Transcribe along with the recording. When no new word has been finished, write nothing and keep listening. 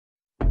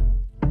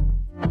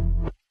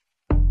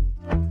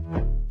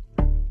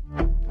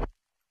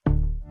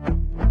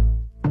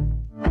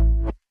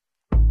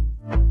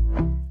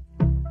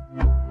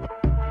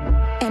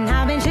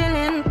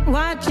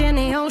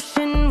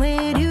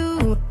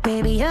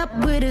up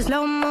with a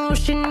slow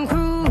motion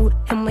crew,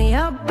 and we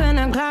up in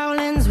our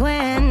cloudlands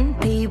when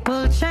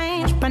people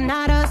change, but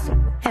not us.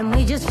 And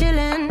we just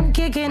chillin',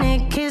 kicking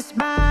it, kissed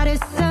by the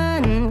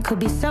sun. Could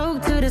be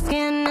soaked to the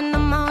skin in the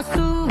mall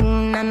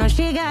soon. I know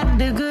she got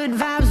the good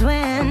vibes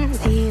when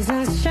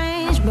seasons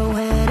change, but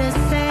we're the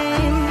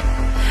same.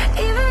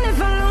 Even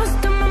if I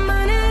lost all my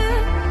money,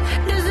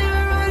 the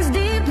zero runs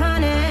deep,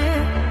 honey.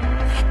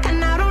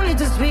 And I don't need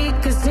to speak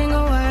a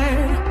single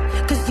word,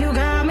 'cause you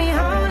got me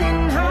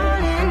holding,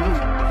 holding.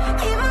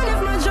 Even if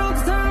my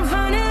jokes aren't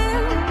funny,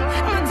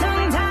 my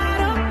tongue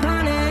tied up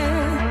on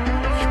it.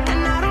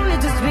 And I don't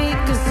need to speak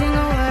a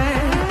single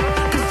word,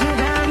 'cause you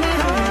got me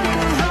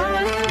holding,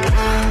 holding.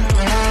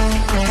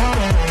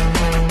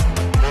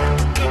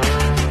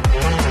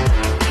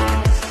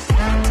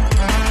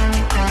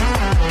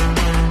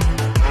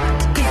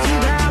 'Cause you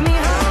got me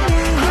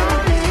holding,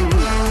 holding.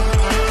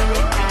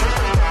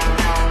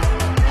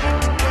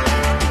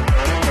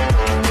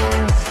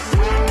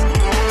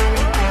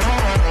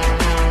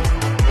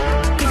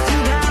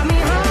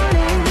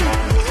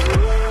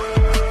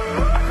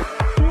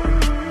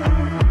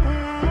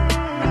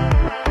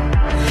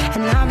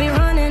 And I'll be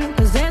running,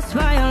 possessed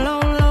by a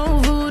low, low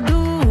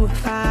voodoo.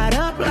 Fired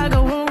up like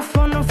a wolf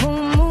on the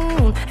full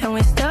moon. And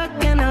we're stuck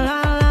in a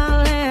la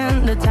la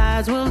land. The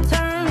tides will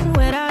turn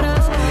without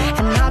us.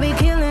 And I'll be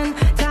killing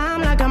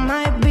time like I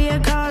might be a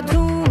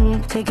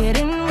cartoon. Take it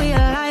in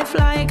real life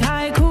like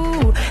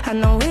haiku. I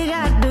know we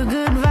got the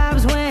good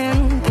vibes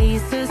when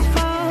pieces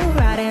fall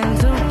right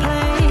into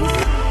place.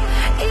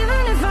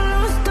 Even if I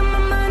lost all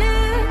my money,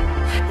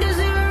 the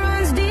zero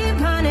runs deep,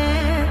 honey.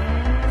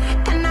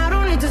 And I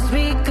don't need to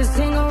speak a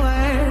single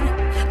word,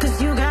 'cause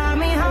you got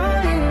me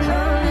holding,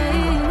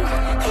 holding.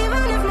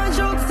 Even if my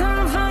jokes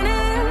aren't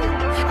funny,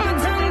 my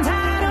tongue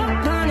tied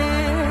up on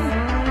it.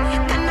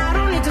 And I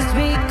don't need to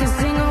speak a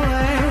single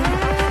word,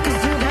 'cause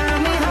you got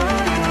me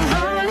holding,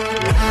 holding.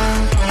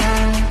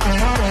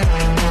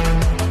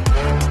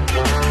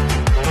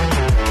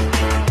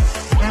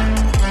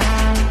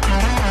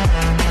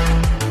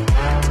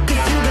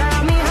 'Cause you got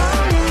me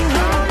holding,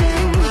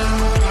 holding.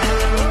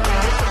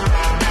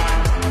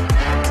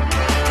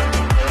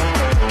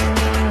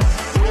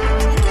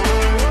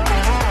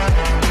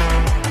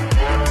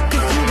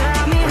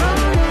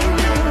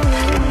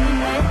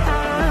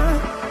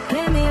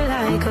 Play me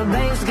like a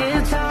bass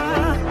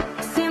guitar,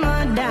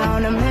 simmer down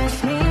and mess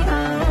me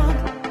up,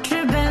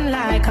 tripping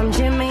like I'm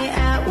Jimmy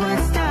at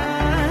Woodstock.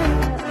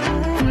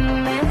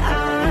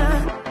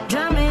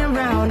 Drive me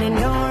around in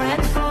your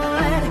red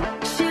Ford,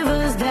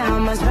 shivers down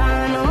my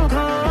spinal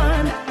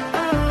cord.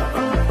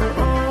 Oh, oh,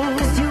 oh, oh.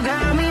 'Cause you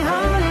got me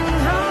holding,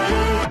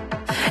 holding.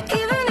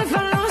 Even if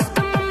I lost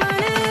all my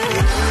money,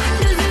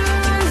 the zero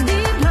runs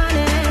deep,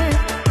 honey.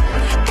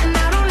 And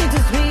I don't need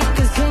to speak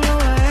a single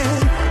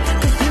word,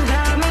 'cause you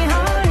got me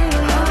holding,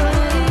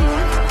 holding.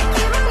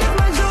 Even if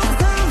my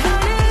jokes aren't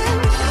funny,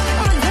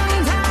 my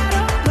tongue tied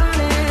up on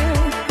it.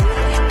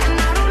 And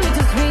I don't need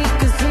to speak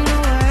a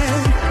single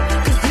word,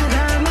 'cause you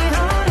got me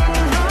holding,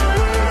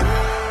 holding.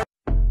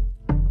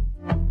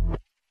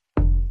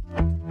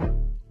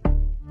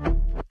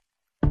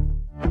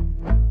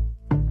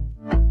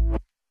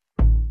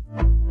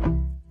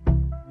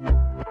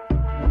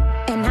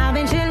 And I've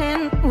been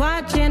chillin',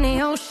 watching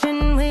the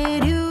ocean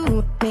with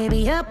you.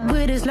 Baby, up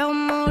with a slow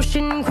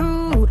motion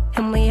crew.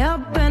 And we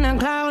up in our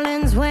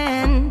cloudlands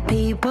when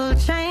people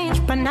change,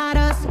 but not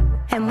us.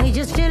 And we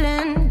just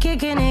chillin',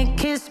 kicking it,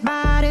 kissed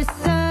by the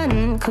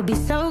sun. Could be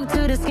soaked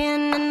to the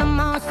skin in the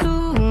mall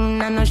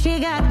soon. I know she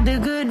got the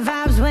good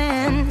vibes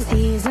when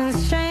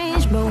seasons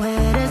change, but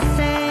we're the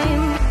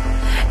same.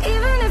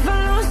 Even if I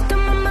lost all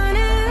my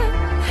money,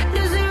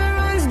 the zero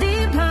runs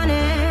deep,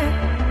 honey.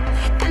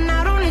 And I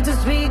don't need to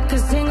speak a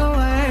single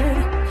word,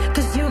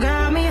 'cause you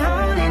got me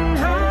holding,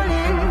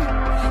 holding.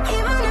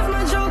 Even if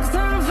my jokes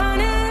aren't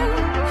funny,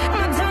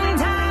 my tongue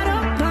tied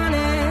up on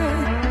it.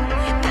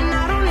 And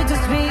I don't need to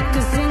speak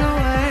a single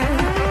word,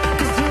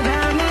 'cause you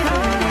got me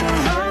holding,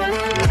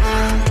 holding.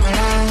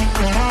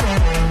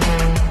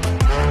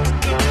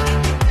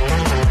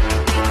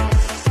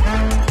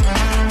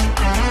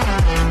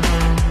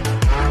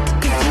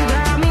 'Cause you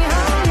got me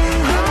holding,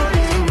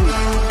 holding.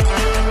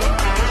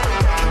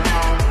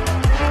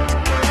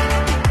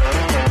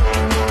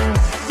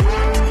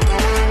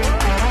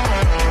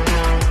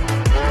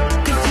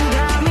 Cause you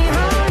got me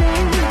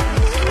holding.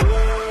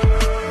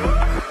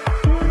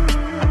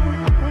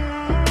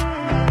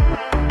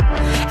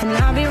 And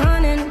I'll be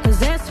running,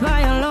 possessed by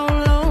a low,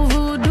 low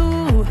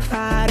voodoo.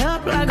 Fired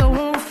up like a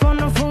wolf on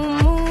the full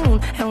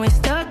moon. And we're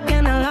stuck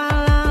in a la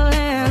la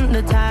land.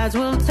 The tides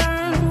will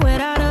turn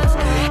without us.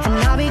 And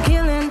I'll be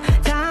killing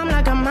time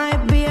like I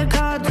might be a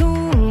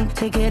cartoon.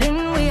 Take it in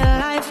real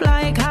life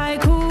like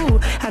haiku.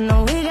 I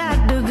know we got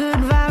the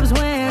good vibes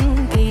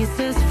when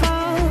pieces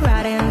fall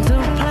right into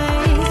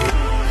place.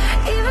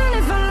 Even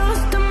if I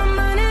lost all my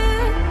money,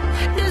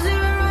 the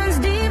zero runs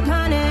deep,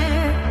 honey.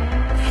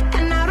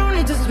 And I don't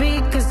need to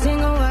speak a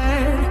single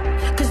word,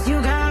 'cause you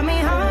got me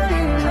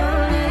holding,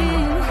 holding.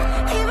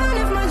 Even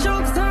if my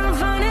jokes aren't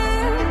funny,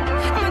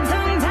 my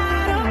tongue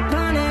tied up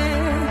on it.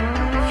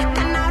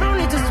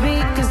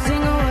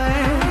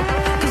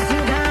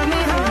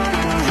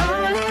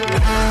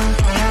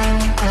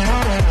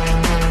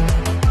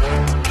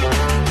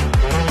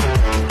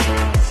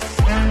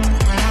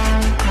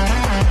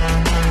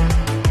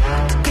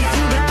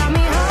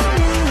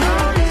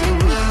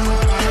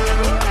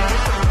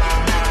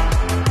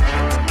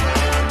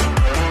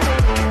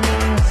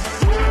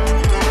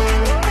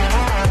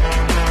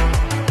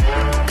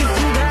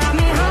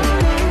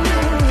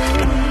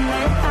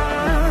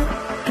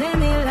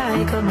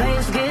 a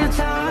bass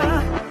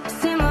guitar.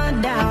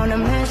 Simmer down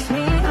and mash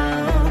me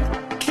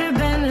up.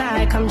 Tripping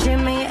like I'm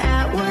Jimmy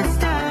at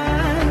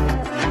Woodstock.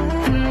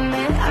 And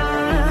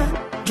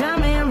I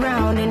drumming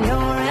round in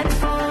your red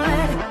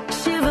Ford.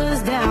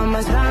 Shivers down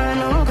my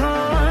spinal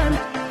cord.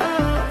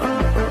 Oh,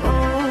 oh, oh,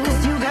 oh.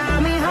 'Cause you got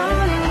me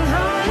holding,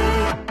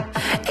 holding.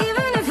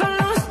 Even if I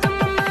lost all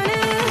my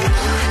money,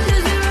 the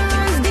zero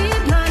runs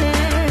deep, honey.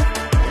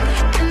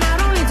 And I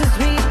don't need to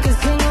speak a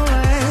single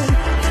word.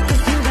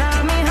 'Cause you got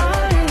me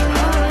holding,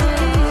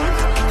 holding.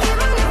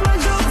 Even if my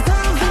jokes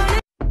aren't funny.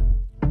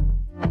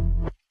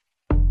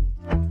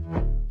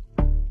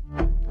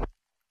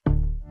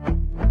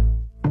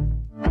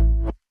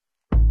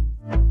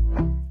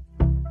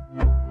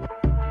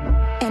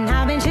 And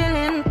I've been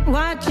chillin',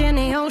 watching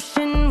the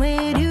ocean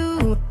with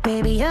you.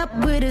 Baby, up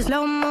with a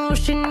slow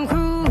motion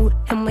crew.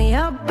 And we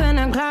up in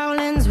our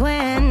cloudlands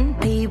when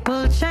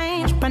people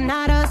change, but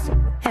not us.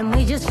 And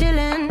we just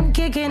chillin',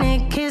 kicking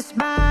it, kissed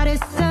by the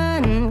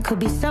sun. Could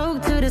be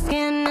soaked to the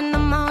skin in the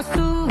mall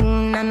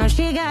soon. I know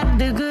she got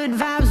the good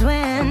vibes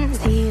when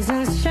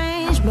seasons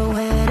change, but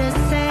we're the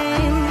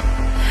same.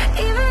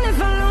 Even if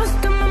I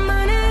lost all my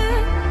money,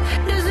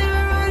 the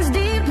zero runs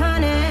deep,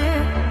 honey.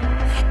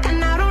 And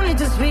I don't need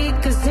to speak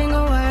a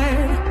single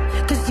word.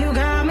 'Cause you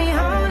got me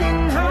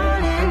holding,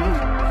 holding.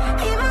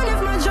 Even if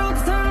my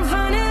jokes aren't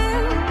funny,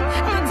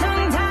 my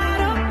tongue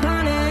tied up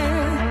on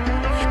it.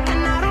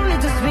 And I don't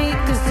need to speak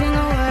a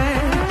single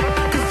word.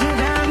 'Cause you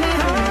got me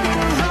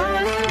holding,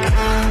 holding.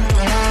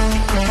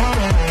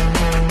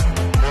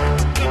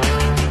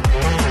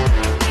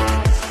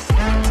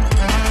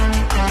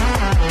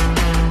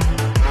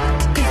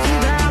 'Cause you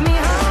got me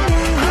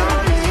holding,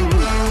 holding.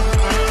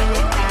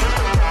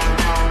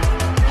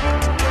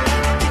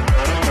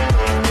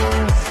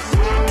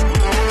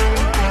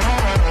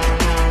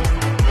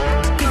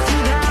 Cause you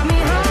got me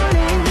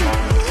holding.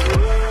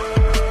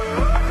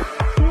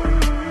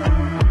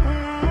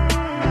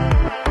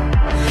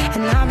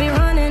 And I'll be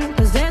running,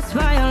 possessed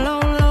by a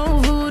low, low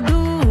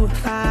voodoo.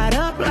 Fired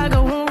up like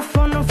a wolf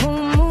on the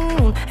full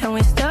moon. And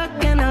we stuck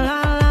in a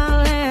la la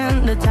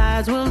land. The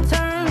tides will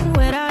turn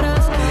without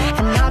us.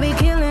 And I'll be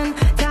killing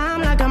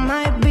time like I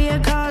might be a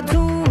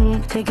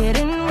cartoon. Take it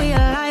in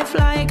real life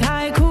like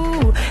haiku.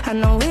 I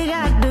know we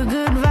got the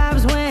good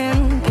vibes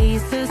when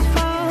pieces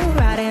fall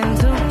right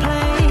into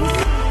place.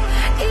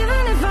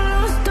 Even if I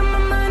lost all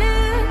my money,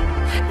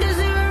 the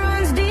zero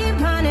runs deep,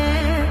 honey.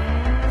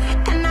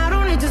 And I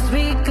don't need to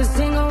speak a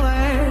single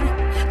word.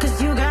 'Cause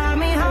you got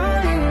me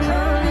holding,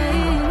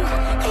 holding.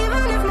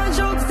 Even if my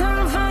jokes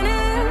aren't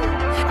funny,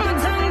 my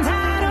tongue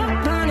tied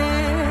up on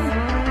it.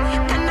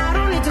 And I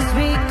don't need to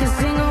speak a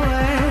single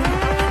word.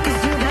 'Cause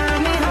you got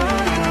me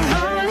holding,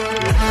 holding.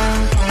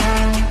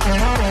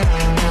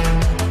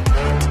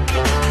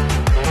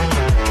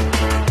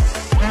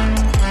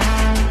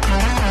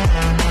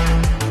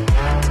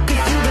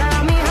 'Cause you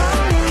got me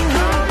holding,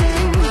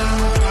 holding.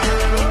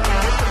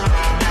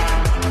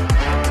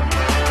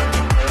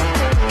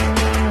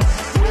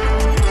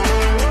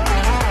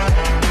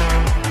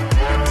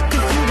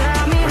 'Cause you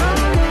got me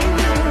holding.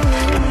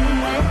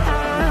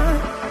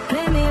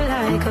 Play me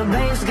like a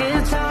bass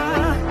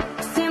guitar.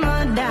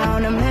 Simmer down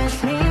and mash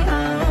me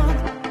up.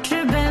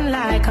 Tripping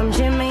like I'm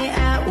Jimmy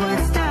at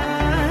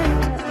Woodstock.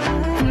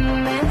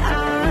 And I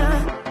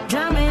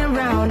drumming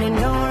round in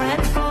your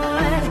red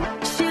Ford.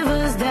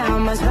 Shivers down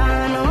my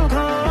spinal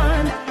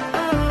cord.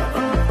 Oh,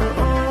 oh,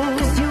 oh, oh.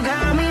 'Cause you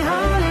got me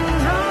holding,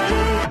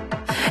 holding.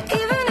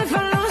 Even if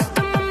I lost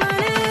all my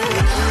money,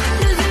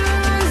 the zero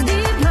runs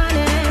deep,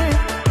 honey.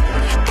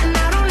 And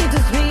I don't need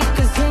to speak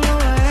a single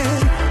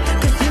word.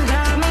 'Cause you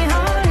got me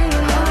holding,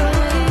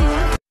 holding.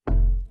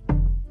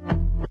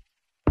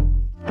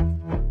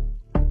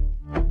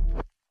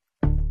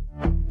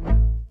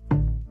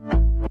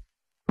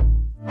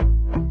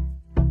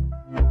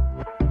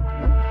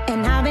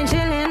 And I've been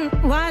chillin',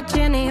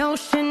 watching the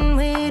ocean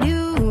with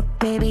you.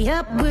 Baby,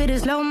 up with a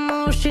slow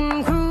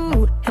motion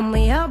crew. And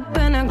we up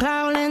in our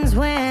cloudlands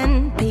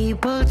when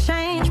people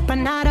change, but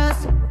not us.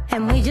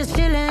 And we just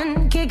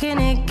chillin', kicking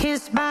it,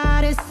 kissed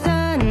by the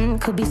sun.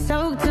 Could be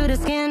soaked to the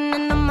skin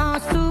in the mall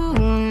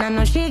soon. I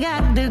know she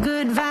got the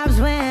good vibes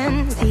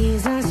when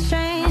seasons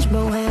change,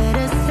 but we're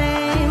the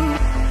same.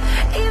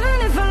 Even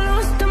if I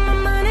lost all my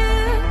money,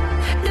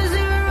 the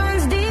zero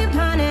runs deep,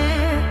 honey.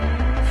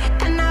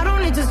 And I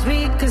don't need to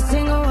speak a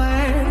single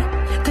word.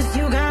 'Cause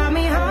you got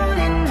me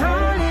holding,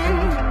 holding.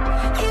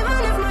 Even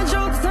if my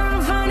jokes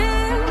aren't funny,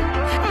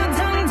 my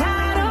tongue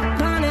tied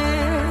up on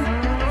it.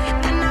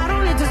 And I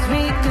don't need to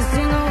speak a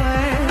single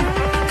word.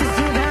 'Cause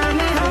you got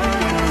me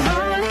holding,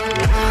 holding.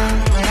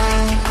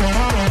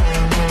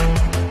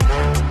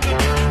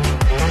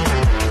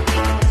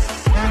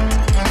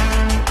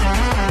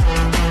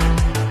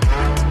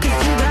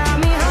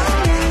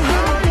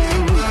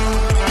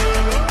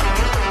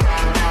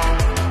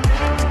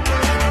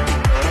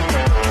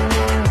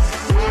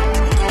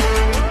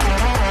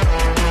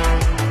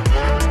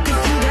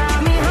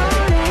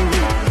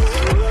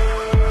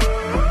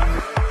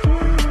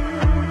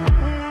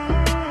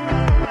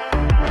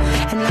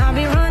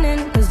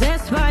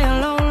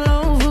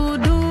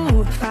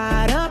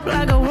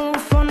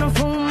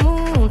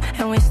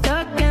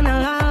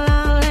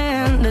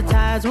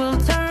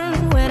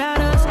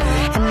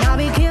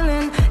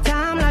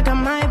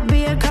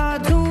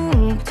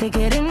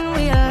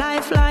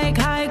 like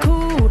haiku.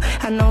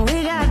 I know we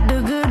got the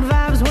good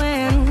vibes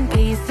when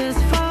pieces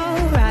fall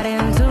right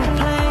into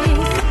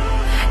place.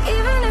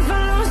 Even if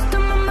I lost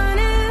all my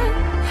money,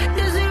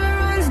 the zero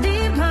runs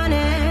deep,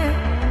 honey.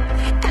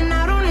 And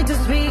I don't need to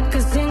speak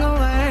a single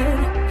word,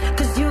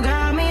 'cause you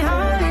got me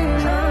holding,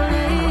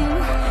 holding.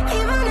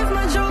 Even if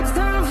my jokes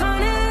aren't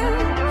funny,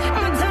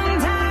 my tongue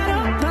tied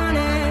up on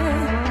it.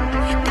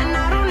 And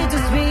I don't need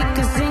to speak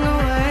a single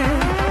word,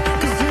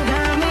 'cause you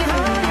got me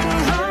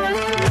holding,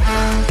 holding.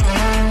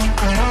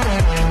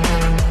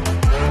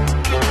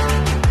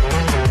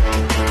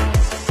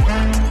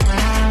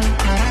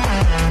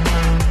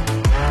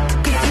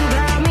 'Cause you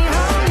got me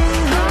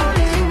holding,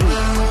 holding.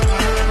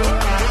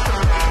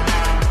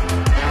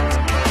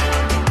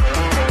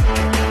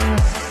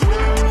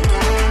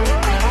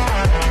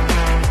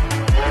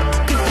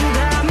 'Cause you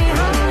got me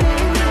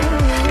holding.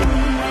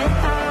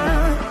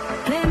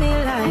 Play me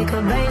like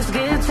a bass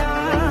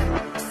guitar,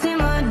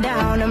 simmer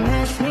down and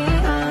mash me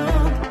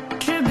up,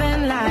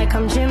 tripping like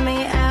I'm Jimmy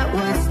at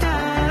Woodstock.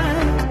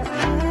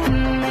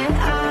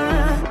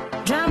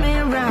 Drive me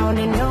around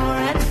in your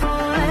red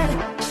Ford,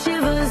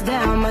 shivers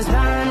down my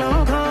spinal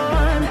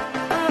cord.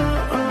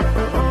 Oh, oh,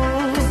 oh,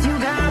 oh. 'Cause you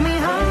got me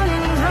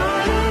holding,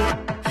 holding.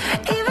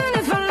 Even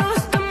if I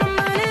lost all my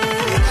money,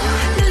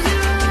 the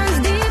zero runs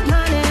deep,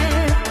 honey.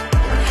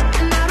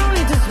 And I don't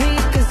need to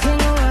speak a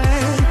single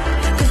word,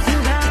 'cause you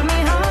got me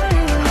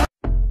holding.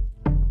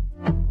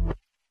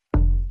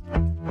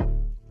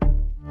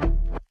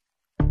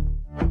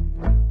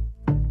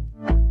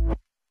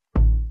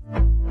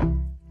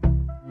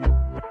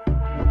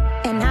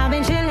 And I've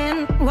been chilling,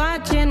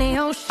 watching the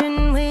ocean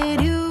with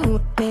you,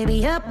 baby,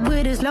 up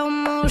with a slow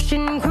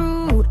motion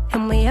crew.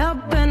 And we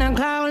up in our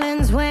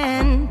clouds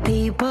when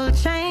people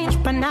change,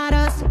 but not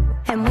us.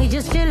 And we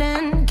just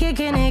chilling,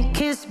 kicking it,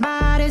 kissed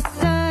by the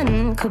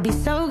sun. Could be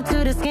soaked to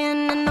the skin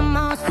in the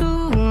mall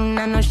soon.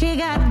 I know she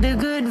got the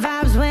good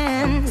vibes